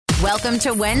Welcome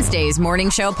to Wednesday's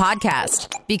Morning Show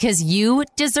podcast, because you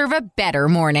deserve a better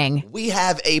morning. We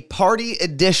have a party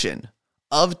edition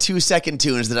of 2-Second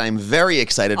Tunes that I'm very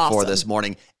excited for this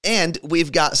morning. And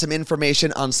we've got some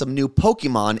information on some new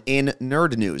Pokemon in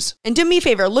nerd news. And do me a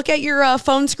favor, look at your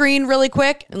phone screen really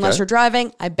quick, unless you're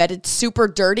driving. I bet it's super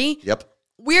dirty. Yep.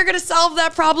 We're going to solve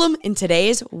that problem in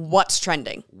today's What's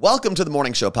Trending. Welcome to the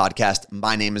Morning Show podcast.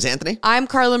 My name is Anthony. I'm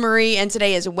Carla Marie, and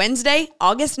today is Wednesday,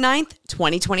 August 9th,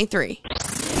 2023.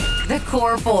 The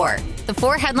Core Four. The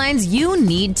four headlines you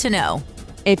need to know.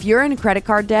 If you're in credit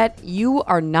card debt, you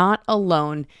are not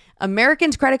alone.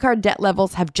 Americans' credit card debt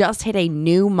levels have just hit a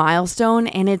new milestone,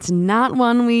 and it's not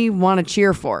one we want to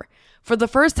cheer for. For the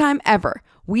first time ever,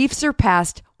 we've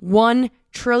surpassed $1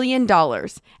 trillion,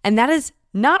 and that is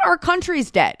not our country's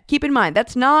debt. Keep in mind,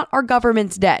 that's not our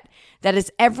government's debt. That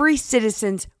is every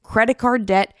citizen's credit card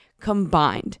debt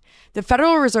combined. The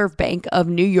Federal Reserve Bank of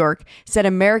New York said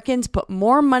Americans put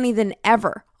more money than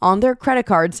ever on their credit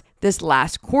cards this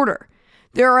last quarter.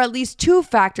 There are at least two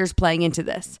factors playing into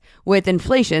this. With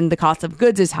inflation, the cost of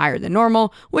goods is higher than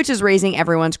normal, which is raising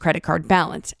everyone's credit card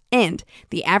balance. And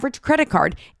the average credit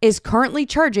card is currently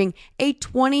charging a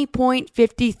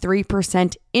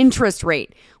 20.53% interest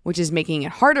rate, which is making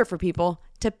it harder for people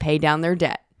to pay down their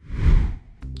debt.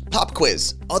 Pop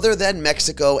quiz. Other than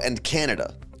Mexico and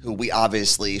Canada, who we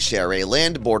obviously share a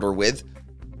land border with,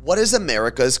 what is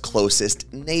America's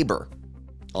closest neighbor?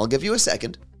 I'll give you a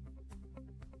second.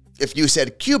 If you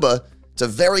said Cuba, it's a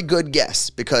very good guess,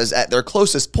 because at their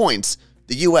closest points,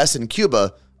 the U.S. and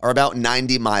Cuba are about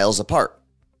 90 miles apart.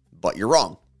 But you're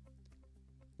wrong.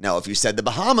 Now, if you said the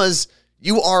Bahamas,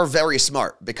 you are very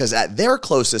smart, because at their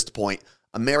closest point,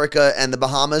 America and the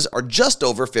Bahamas are just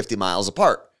over 50 miles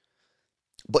apart.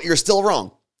 But you're still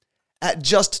wrong. At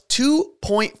just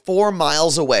 2.4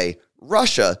 miles away,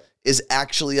 Russia is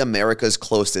actually America's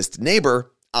closest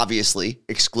neighbor, obviously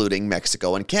excluding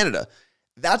Mexico and Canada.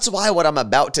 That's why what I'm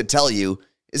about to tell you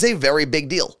is a very big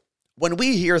deal. When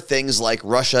we hear things like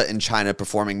Russia and China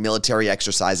performing military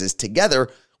exercises together,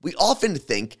 we often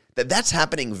think that that's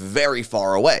happening very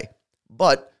far away.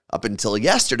 But up until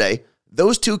yesterday,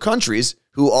 those two countries,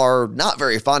 who are not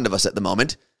very fond of us at the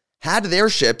moment, had their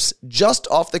ships just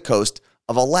off the coast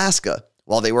of Alaska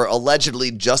while they were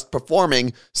allegedly just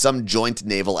performing some joint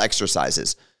naval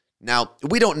exercises. Now,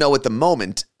 we don't know at the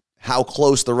moment how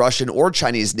close the Russian or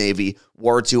Chinese Navy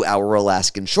were to our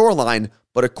Alaskan shoreline,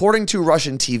 but according to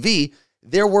Russian TV,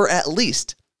 there were at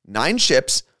least 9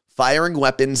 ships firing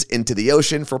weapons into the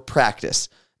ocean for practice.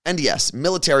 And yes,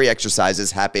 military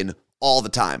exercises happen all the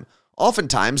time.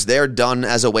 Oftentimes, they're done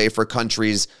as a way for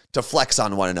countries to flex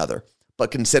on one another.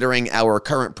 But considering our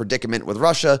current predicament with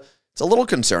Russia, it's a little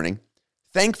concerning.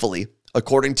 Thankfully,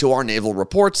 according to our naval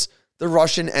reports, the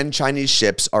Russian and Chinese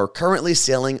ships are currently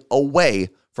sailing away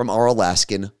from our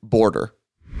Alaskan border.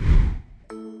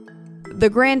 The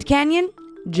Grand Canyon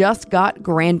just got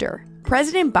grander.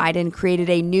 President Biden created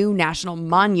a new national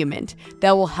monument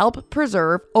that will help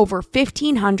preserve over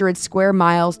 1,500 square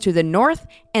miles to the north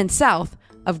and south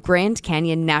of Grand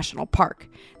Canyon National Park.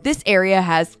 This area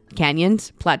has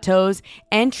canyons, plateaus,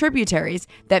 and tributaries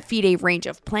that feed a range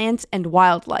of plants and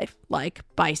wildlife like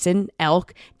bison,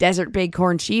 elk, desert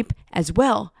bighorn sheep, as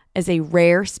well as a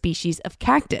rare species of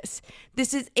cactus.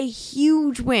 This is a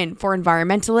huge win for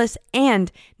environmentalists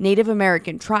and Native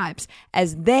American tribes,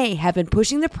 as they have been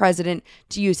pushing the president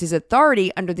to use his authority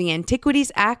under the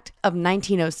Antiquities Act of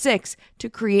 1906 to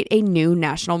create a new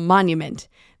national monument.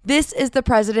 This is the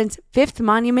president's 5th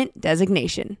monument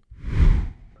designation.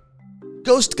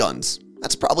 Ghost guns.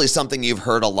 That's probably something you've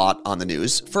heard a lot on the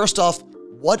news. First off,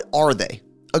 what are they?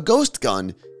 A ghost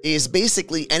gun is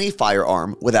basically any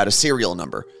firearm without a serial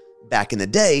number. Back in the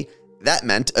day, that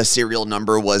meant a serial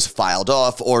number was filed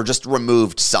off or just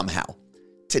removed somehow.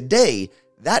 Today,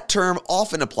 that term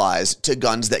often applies to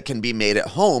guns that can be made at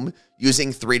home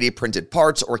using 3D printed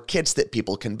parts or kits that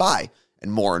people can buy.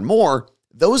 And more,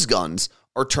 those guns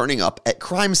are turning up at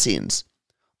crime scenes.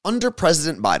 Under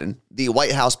President Biden, the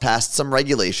White House passed some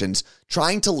regulations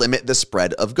trying to limit the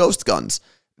spread of ghost guns.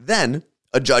 Then,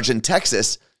 a judge in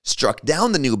Texas struck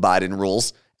down the new Biden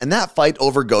rules, and that fight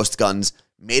over ghost guns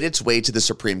made its way to the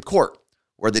Supreme Court,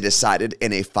 where they decided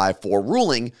in a 5-4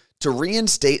 ruling to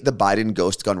reinstate the Biden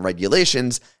ghost gun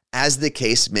regulations as the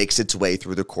case makes its way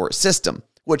through the court system,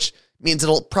 which means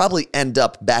it'll probably end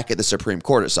up back at the Supreme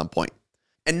Court at some point.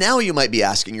 And now you might be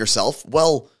asking yourself,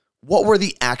 well, what were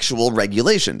the actual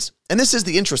regulations? And this is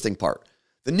the interesting part.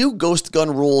 The new ghost gun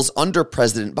rules under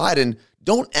President Biden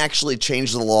don't actually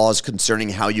change the laws concerning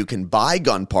how you can buy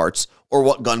gun parts or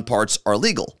what gun parts are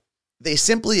legal. They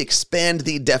simply expand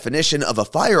the definition of a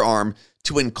firearm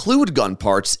to include gun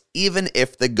parts even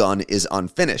if the gun is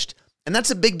unfinished. And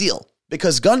that's a big deal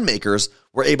because gun makers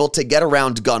were able to get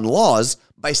around gun laws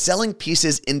by selling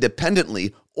pieces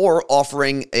independently or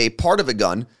offering a part of a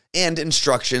gun and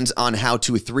instructions on how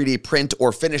to 3D print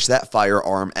or finish that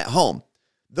firearm at home.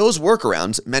 Those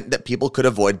workarounds meant that people could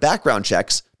avoid background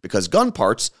checks because gun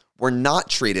parts were not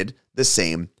treated the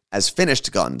same as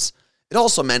finished guns. It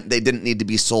also meant they didn't need to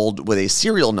be sold with a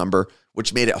serial number,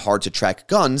 which made it hard to track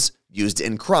guns used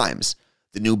in crimes.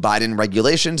 The new Biden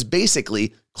regulations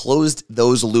basically closed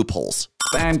those loopholes.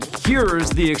 And here's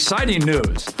the exciting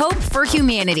news. Hope for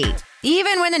humanity.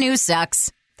 Even when the news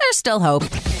sucks, there's still hope.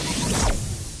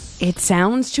 It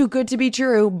sounds too good to be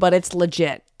true, but it's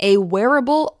legit. A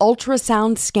wearable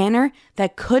ultrasound scanner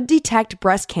that could detect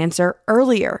breast cancer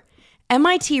earlier.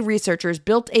 MIT researchers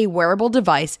built a wearable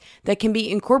device that can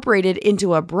be incorporated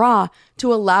into a bra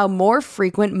to allow more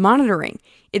frequent monitoring.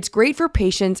 It's great for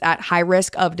patients at high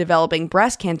risk of developing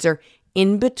breast cancer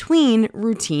in between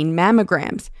routine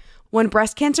mammograms. When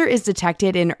breast cancer is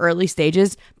detected in early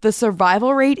stages, the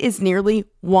survival rate is nearly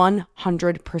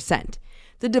 100%.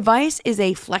 The device is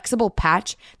a flexible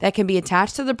patch that can be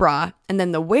attached to the bra, and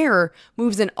then the wearer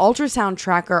moves an ultrasound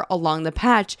tracker along the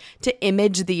patch to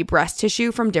image the breast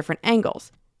tissue from different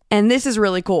angles. And this is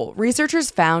really cool.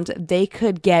 Researchers found they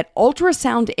could get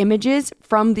ultrasound images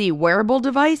from the wearable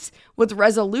device with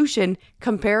resolution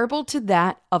comparable to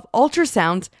that of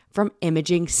ultrasounds from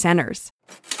imaging centers.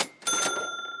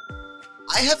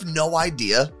 I have no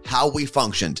idea how we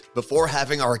functioned before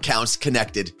having our accounts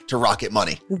connected to Rocket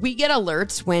Money. We get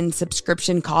alerts when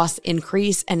subscription costs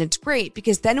increase, and it's great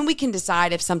because then we can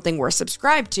decide if something we're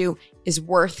subscribed to is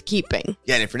worth keeping.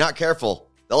 Yeah, and if you're not careful,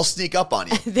 they'll sneak up on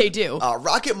you. They do.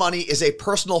 Rocket Money is a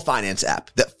personal finance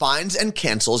app that finds and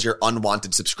cancels your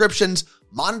unwanted subscriptions,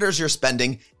 monitors your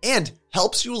spending, and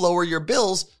helps you lower your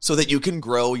bills so that you can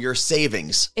grow your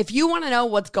savings. If you want to know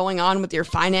what's going on with your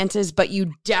finances, but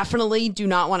you definitely do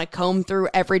not want to comb through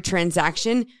every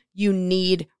transaction, you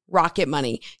need Rocket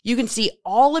Money. You can see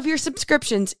all of your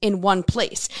subscriptions in one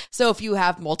place. So if you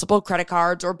have multiple credit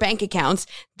cards or bank accounts,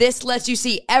 this lets you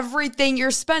see everything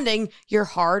you're spending your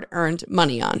hard-earned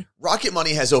money on. Rocket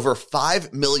Money has over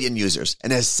 5 million users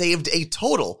and has saved a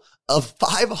total of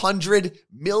 $500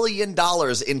 million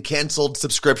in canceled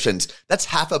subscriptions. That's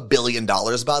 $500 million,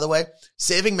 by the way,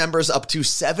 saving members up to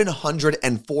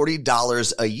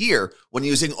 $740 a year when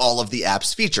using all of the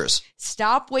app's features.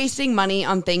 Stop wasting money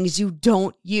on things you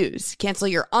don't use. Cancel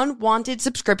your unwanted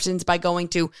subscriptions by going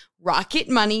to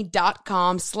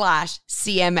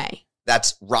rocketmoney.com/CMA.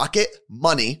 That's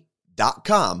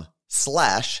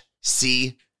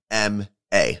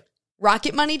rocketmoney.com/CMA.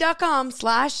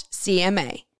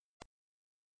 rocketmoney.com/CMA.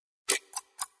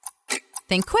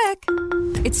 Think quick.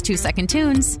 It's 2-second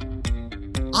tunes.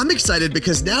 I'm excited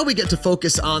because now we get to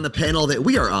focus on the panel that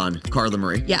we are on, Carla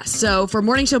Marie. Yes, so for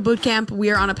Morning Show Bootcamp, we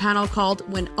are on a panel called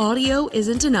When Audio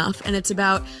Isn't Enough, and it's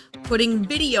about putting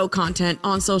video content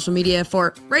on social media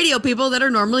for radio people that are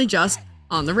normally just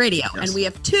on the radio. Yes. And we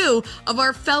have two of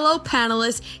our fellow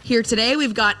panelists here today.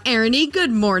 We've got Erin E.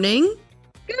 Good morning.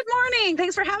 Good morning.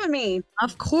 Thanks for having me.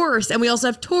 Of course. And we also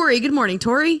have Tori. Good morning,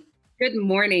 Tori. Good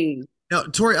morning. Now,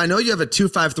 Tori, I know you have a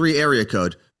 253 area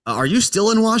code. Are you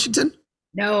still in Washington?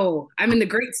 No, I'm in the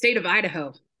great state of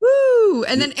Idaho. Woo!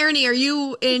 And then, Erin, are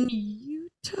you in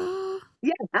Utah?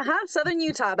 Yeah, Southern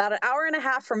Utah, about an hour and a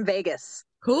half from Vegas.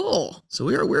 Cool. So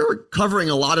we're covering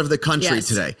a lot of the country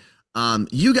today.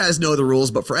 You guys know the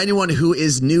rules, but for anyone who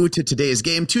is new to today's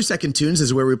game, 2-second tunes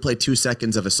is where we play 2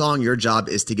 seconds of a song. Your job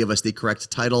is to give us the correct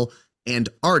title and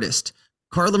artist.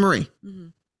 Carla Marie,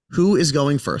 who is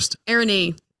going first? Erin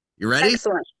E. You ready?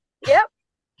 Excellent. Yep.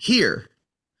 Here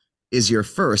is your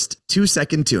first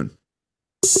 2-second tune.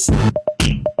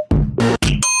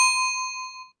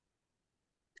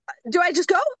 Do I just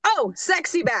go? Oh,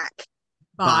 Sexy Back.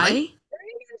 Bye. Bringing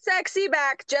Sexy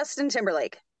Back, Justin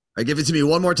Timberlake. All right, give it to me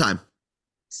one more time.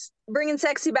 Bringing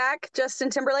Sexy Back,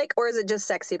 Justin Timberlake, or is it just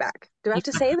Sexy Back? Do I have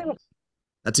to say that?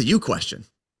 That's a you question.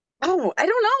 Oh, I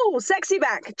don't know. Sexy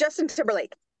Back, Justin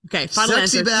Timberlake. Okay, final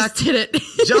Sexy answer. Back. Just did it.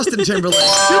 Justin Timberlake.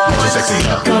 2 points. Sexy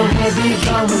now. Go ahead,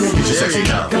 Sexy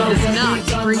now. It's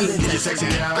not bringing Sexy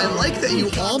now. I like that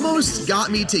you almost got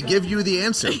me to give you the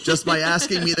answer just by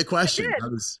asking me the question.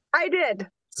 I did.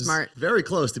 Smart. Very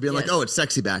close to being like, oh, it's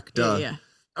Sexy Back. Duh. Yeah.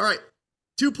 All right.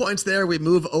 2 points there. We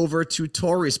move over to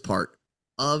Tori's part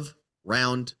of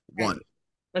round one.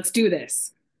 Let's do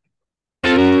this.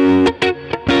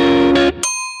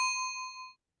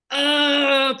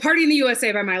 Party in the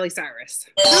USA by Miley Cyrus.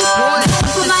 2 points.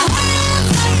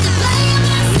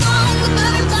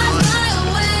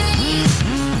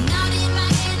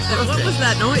 What was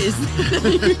that noise?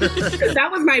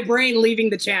 That was my brain leaving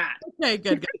the chat. Okay,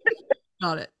 good.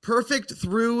 Got it. Perfect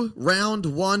through round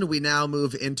 1. We now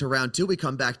move into round 2. We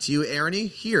come back to you, Arnie.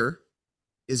 Here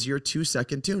is your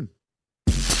 2-second tune.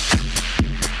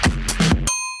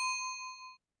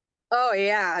 Oh,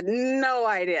 yeah. No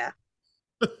idea.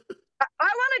 I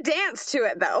want to dance to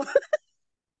it, though.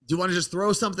 Do you want to just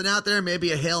throw something out there?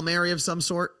 Maybe a Hail Mary of some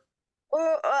sort?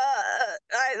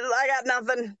 I got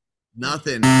nothing.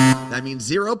 Nothing. That means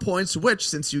 0 points, which,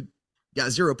 since you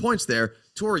got 0 points there,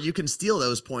 Tori, you can steal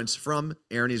those points from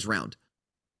Arnie's round.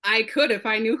 I could if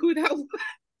I knew who that was.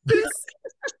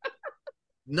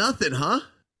 Nothing, huh?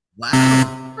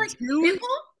 Wow. Like, Pitbull?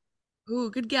 Ooh,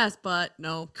 good guess, but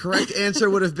no. Correct answer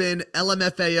would have been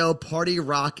LMFAO Party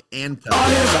Rock Anthem.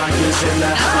 That's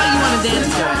why you want to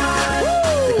dance to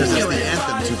it. Because it's the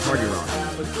anthem to Party Rock.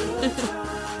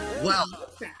 Well,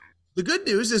 the good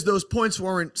news is those points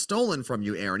weren't stolen from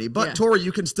you, Arnie. But, Tori,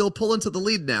 you can still pull into the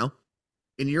lead now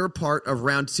in your part of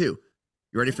round 2. You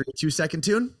ready for your 2-second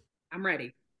tune? I'm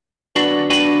ready.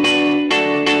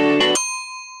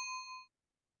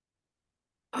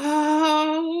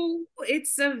 Oh,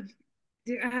 it's a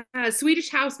Swedish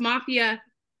House Mafia.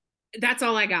 That's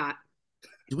all I got.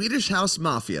 Swedish House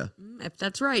Mafia. If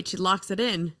that's right, she locks it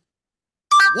in.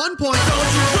 1 point.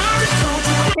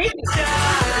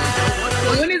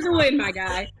 A win is a win, my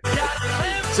guy.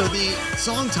 So the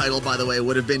song title, by the way,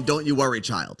 would have been Don't You Worry,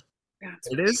 Child. That's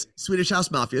It is Swedish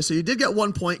House Mafia. So you did get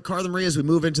 1 point. Carla Marie, as we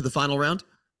move into the final round.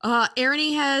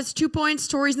 Arnie has 2 points.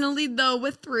 Tori's in the lead, though,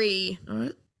 with 3. All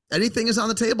right. Anything is on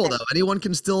the table, though. Anyone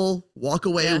can still walk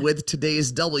away with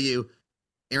today's W.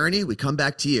 Arnie, we come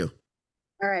back to you.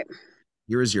 All right.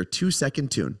 Here is your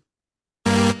 2-second tune.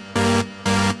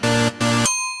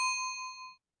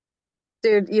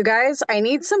 Dude, you guys, I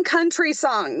need some country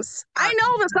songs. I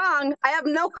know the song. I have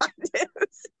no idea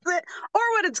or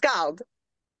what it's called.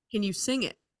 Can you sing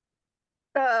it?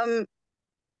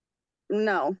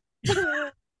 No.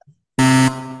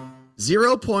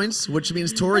 0 points, which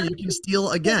means, Tori, you can steal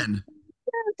again.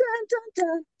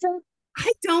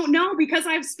 I don't know because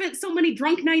I've spent so many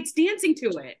drunk nights dancing to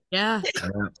it. Yeah.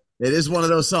 It is one of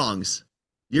those songs.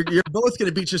 You're both going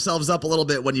to beat yourselves up a little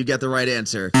bit when you get the right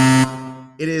answer.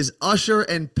 It is Usher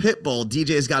and Pitbull.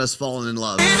 DJ's Got Us Falling in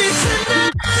Love. A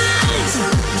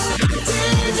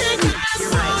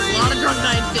lot of drunk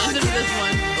nights dancing to this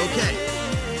one. Okay.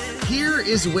 Here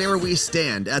is where we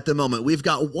stand at the moment. We've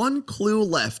got 1 clue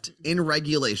left in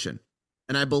regulation.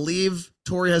 And I believe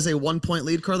Tori has a 1-point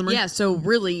lead, Carla Marie? Yeah, so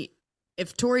really,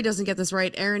 if Tori doesn't get this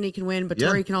right, Arnie can win, but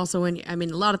Tori can also win. I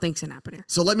mean, a lot of things can happen here.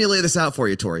 So let me lay this out for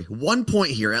you, Tori. 1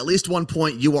 point here, at least 1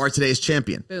 point, you are today's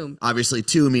champion. Boom. Obviously,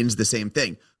 2 means the same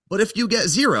thing. But if you get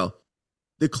 0,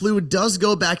 the clue does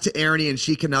go back to Arnie, and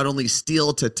she can not only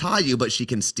steal to tie you, but she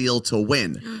can steal to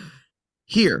win.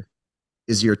 Here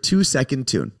is your 2-second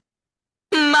tune.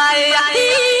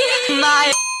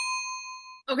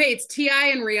 Okay, it's T.I.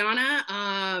 and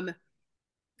Rihanna.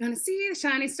 Gonna see the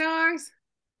shiny stars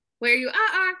where you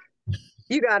are.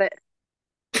 You got it.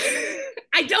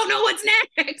 I don't know what's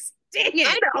next. Dang it.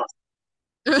 I know.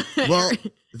 Well,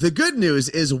 the good news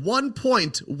is 1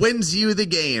 point wins you the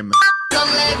game.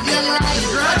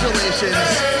 Congratulations.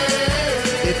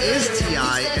 It is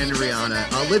T.I. and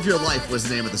Rihanna. Live Your Life was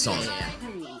the name of the song.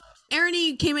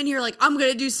 Arnie came in here like, I'm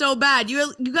going to do so bad.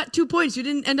 You got 2 points. You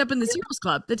didn't end up in the Zeros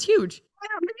Club. That's huge. I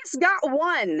at least got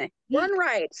one. One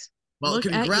right. Well, Look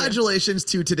at congratulations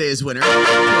to today's winner. And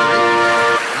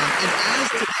as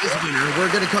today's winner, we're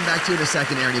going to come back to you in a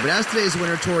second, Arnie, but as today's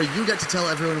winner, Tori, you get to tell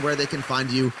everyone where they can find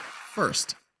you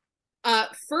first.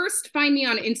 First, find me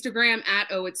on Instagram at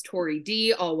It's Tori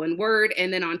D, all one word,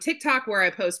 and then on TikTok where I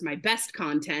post my best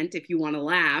content if you want to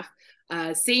laugh.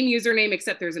 Same username,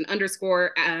 except there's an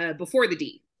underscore before the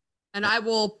D. And I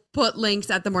will put links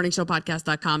at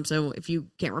themorningshowpodcast.com. So if you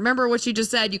can't remember what she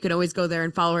just said, you can always go there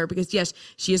and follow her because, yes,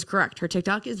 she is correct. Her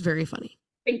TikTok is very funny.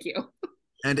 Thank you.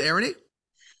 And Arnie?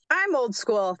 I'm old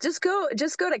school. Just go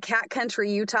to Cat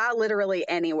Country, Utah, literally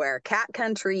anywhere. Cat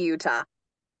Country, Utah.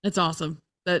 That's awesome.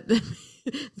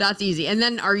 That's easy. And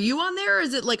then are you on there or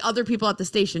is it like other people at the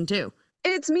station too?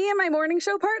 It's me and my morning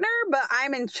show partner, but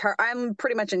I'm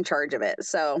pretty much in charge of it.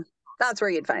 So that's where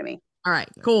you'd find me. All right,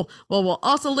 cool. Well, we'll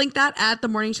also link that at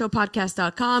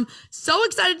themorningshowpodcast.com. So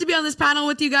excited to be on this panel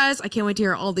with you guys. I can't wait to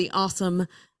hear all the awesome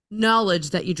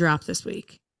knowledge that you dropped this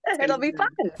week. It'll be fun.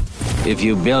 If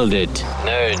you build it,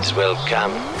 nerds will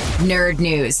come. Nerd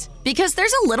news, because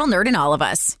there's a little nerd in all of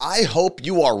us. I hope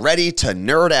you are ready to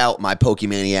nerd out, my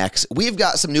Pokemaniacs. We've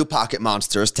got some new Pocket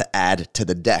Monsters to add to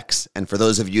the decks. And for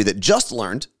those of you that just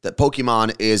learned that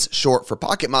Pokemon is short for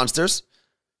Pocket Monsters,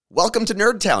 welcome to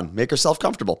Nerd Town. Make yourself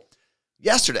comfortable.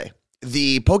 Yesterday,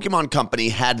 the Pokemon Company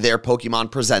had their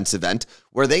Pokemon Presents event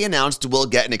where they announced we'll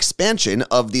get an expansion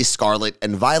of the Scarlet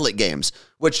and Violet games,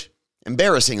 which,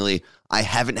 embarrassingly, I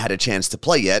haven't had a chance to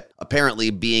play yet. Apparently,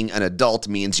 being an adult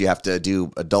means you have to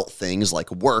do adult things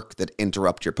like work that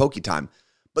interrupt your Poke time.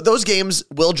 But those games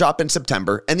will drop in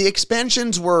September, and the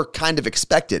expansions were kind of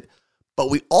expected. But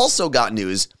we also got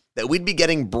news that we'd be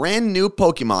getting brand new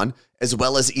Pokemon, as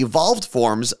well as evolved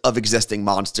forms of existing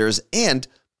monsters and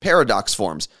Paradox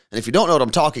forms. And if you don't know what I'm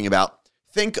talking about,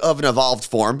 think of an evolved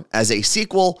form as a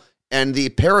sequel and the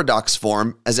Paradox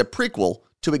form as a prequel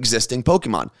to existing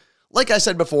Pokemon. Like I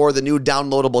said before, the new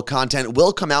downloadable content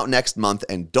will come out next month,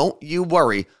 and don't you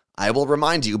worry, I will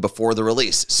remind you before the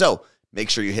release. So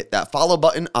make sure you hit that follow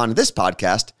button on this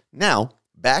podcast. Now,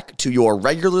 back to your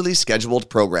regularly scheduled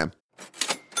program.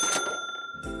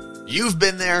 You've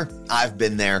been there, I've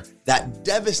been there, that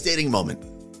devastating moment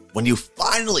when you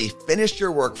finally finish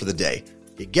your work for the day.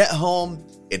 You get home,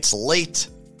 it's late,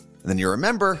 and then you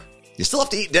remember you still have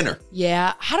to eat dinner.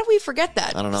 Yeah, how do we forget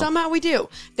that? I don't know. Somehow we do.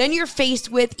 Then you're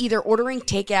faced with either ordering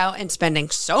takeout and spending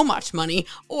so much money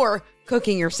or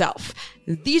cooking yourself.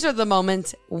 These are the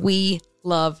moments we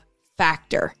love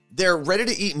Factor. Their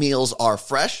ready-to-eat meals are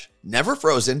fresh, never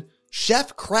frozen,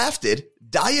 chef-crafted,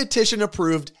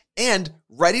 dietitian-approved, and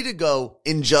ready to go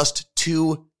in just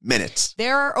 2 minutes.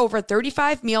 There are over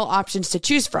 35 meal options to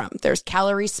choose from. There's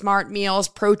Calorie Smart meals,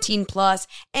 Protein Plus,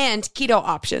 and keto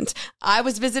options. I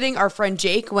was visiting our friend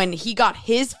Jake when he got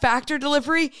his Factor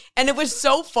delivery, and it was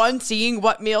so fun seeing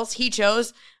what meals he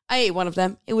chose. I ate one of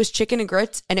them. It was chicken and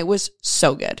grits, and it was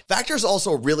so good. Factor is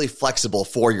also really flexible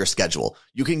for your schedule.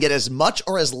 You can get as much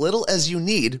or as little as you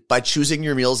need by choosing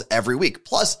your meals every week.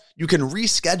 Plus, you can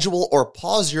reschedule or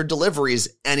pause your deliveries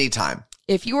anytime.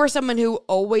 If you are someone who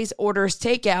always orders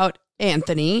takeout,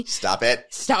 Anthony, stop it.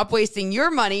 Stop wasting your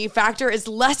money. Factor is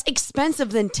less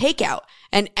expensive than takeout,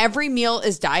 and every meal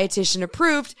is dietitian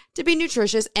approved to be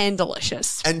nutritious and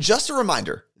delicious. And just a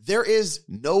reminder, there is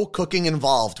no cooking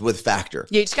involved with Factor.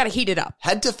 You just got to heat it up.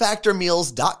 Head to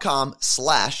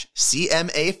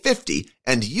factormeals.com/CMA50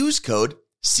 and use code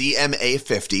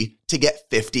CMA50 to get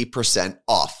 50%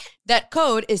 off. That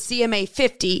code is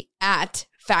CMA50 at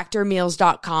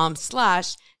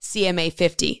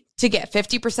factormeals.com/CMA50 to get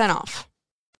 50% off.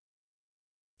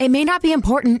 It may not be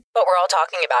important, but we're all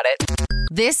talking about it.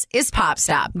 This is Pop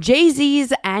Stop.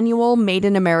 Jay-Z's annual Made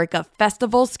in America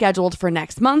festival scheduled for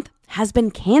next month has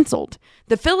been canceled.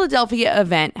 The Philadelphia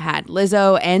event had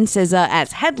Lizzo and SZA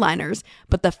as headliners,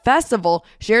 but the festival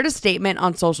shared a statement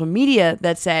on social media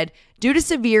that said, due to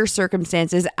severe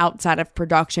circumstances outside of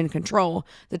production control,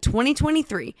 the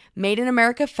 2023 Made in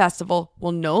America Festival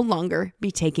will no longer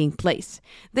be taking place.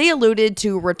 They alluded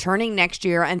to returning next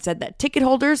year and said that ticket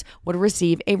holders would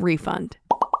receive a refund.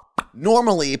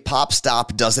 Normally, Pop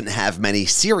Stop doesn't have many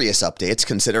serious updates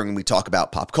considering we talk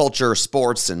about pop culture,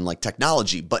 sports, and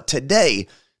technology. But today,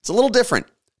 it's a little different.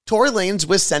 Tory Lanez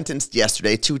was sentenced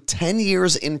yesterday to 10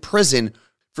 years in prison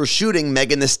for shooting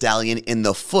Megan Thee Stallion in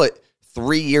the foot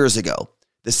 3 years ago.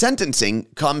 The sentencing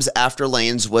comes after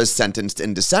Lanez was sentenced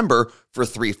in December for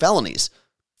 3 felonies.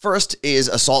 First is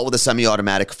assault with a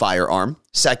semi-automatic firearm.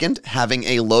 Second, having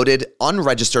a loaded,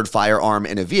 unregistered firearm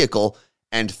in a vehicle.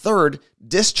 And third,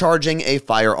 discharging a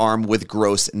firearm with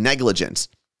gross negligence.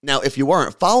 Now, if you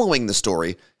weren't following the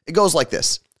story, it goes like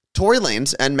this. Tory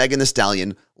Lanez and Megan Thee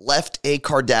Stallion left a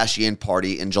Kardashian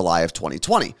party in July of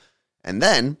 2020. And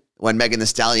then, when Megan Thee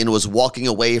Stallion was walking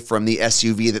away from the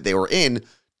SUV that they were in,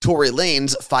 Tory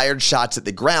Lanez fired shots at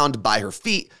the ground by her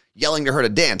feet, yelling to her to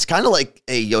dance, kind of like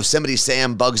a Yosemite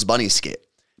Sam Bugs Bunny skit.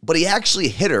 But he actually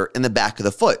hit her in the back of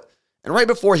the foot. And right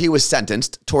before he was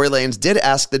sentenced, Tory Lanez did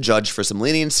ask the judge for some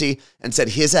leniency and said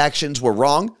his actions were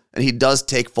wrong and he does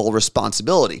take full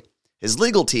responsibility. His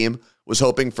legal team was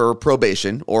hoping for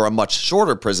probation or a much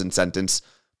shorter prison sentence,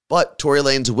 but Tory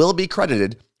Lanez will be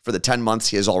credited for the 10 months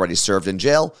he has already served in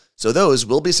jail, so those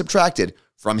will be subtracted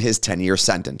from his 10-year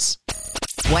sentence.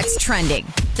 What's trending?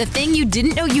 The thing you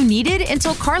didn't know you needed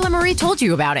until Carla Marie told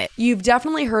you about it. You've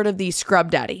definitely heard of the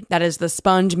Scrub Daddy. That is the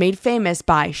sponge made famous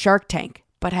by Shark Tank.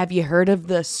 But have you heard of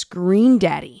the Screen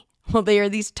Daddy? Well, they are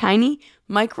these tiny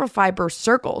microfiber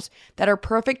circles that are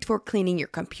perfect for cleaning your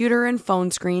computer and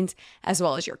phone screens, as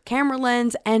well as your camera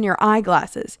lens and your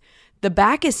eyeglasses. The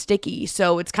back is sticky,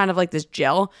 so it's kind of like this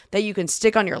gel that you can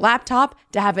stick on your laptop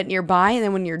to have it nearby, and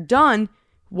then when you're done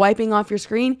wiping off your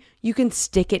screen, you can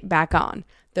stick it back on.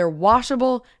 They're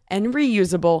washable and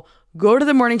reusable. Go to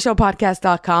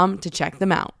themorningshowpodcast.com to check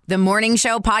them out. The Morning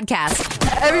Show Podcast.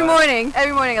 Every morning I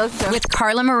listen to it. With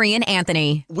Carla Marie and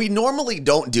Anthony. We normally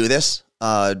don't do this,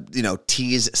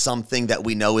 tease something that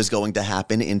we know is going to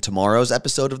happen in tomorrow's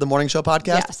episode of the Morning Show podcast.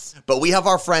 Yes. But we have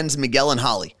our friends Miguel and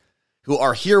Holly, who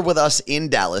are here with us in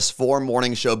Dallas for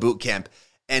Morning Show Boot Camp.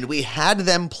 And we had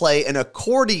them play an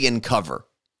accordion cover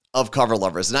of Cover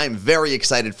Lovers. And I'm very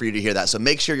excited for you to hear that. So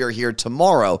make sure you're here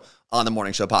tomorrow on the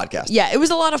Morning Show podcast. Yeah, it was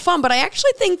a lot of fun, but I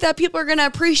actually think that people are going to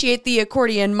appreciate the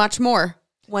accordion much more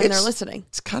when they're listening.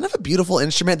 It's kind of a beautiful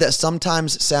instrument that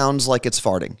sometimes sounds like it's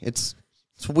farting. It's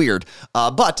weird.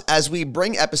 But as we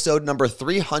bring episode number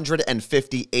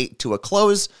 358 to a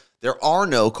close, there are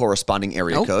no corresponding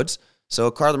area codes. So,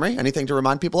 Carla Marie, anything to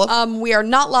remind people of? We are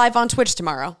not live on Twitch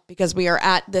tomorrow because we are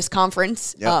at this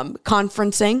conference,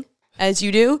 conferencing, as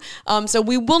you do. So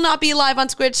we will not be live on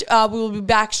Twitch. We will be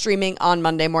back streaming on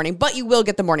Monday morning, but you will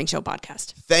get the Morning Show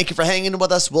podcast. Thank you for hanging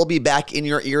with us. We'll be back in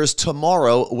your ears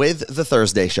tomorrow with the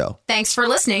Thursday show. Thanks for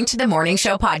listening to the Morning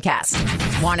Show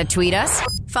podcast. Want to tweet us?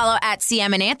 Follow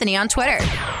 @CM and Anthony on Twitter.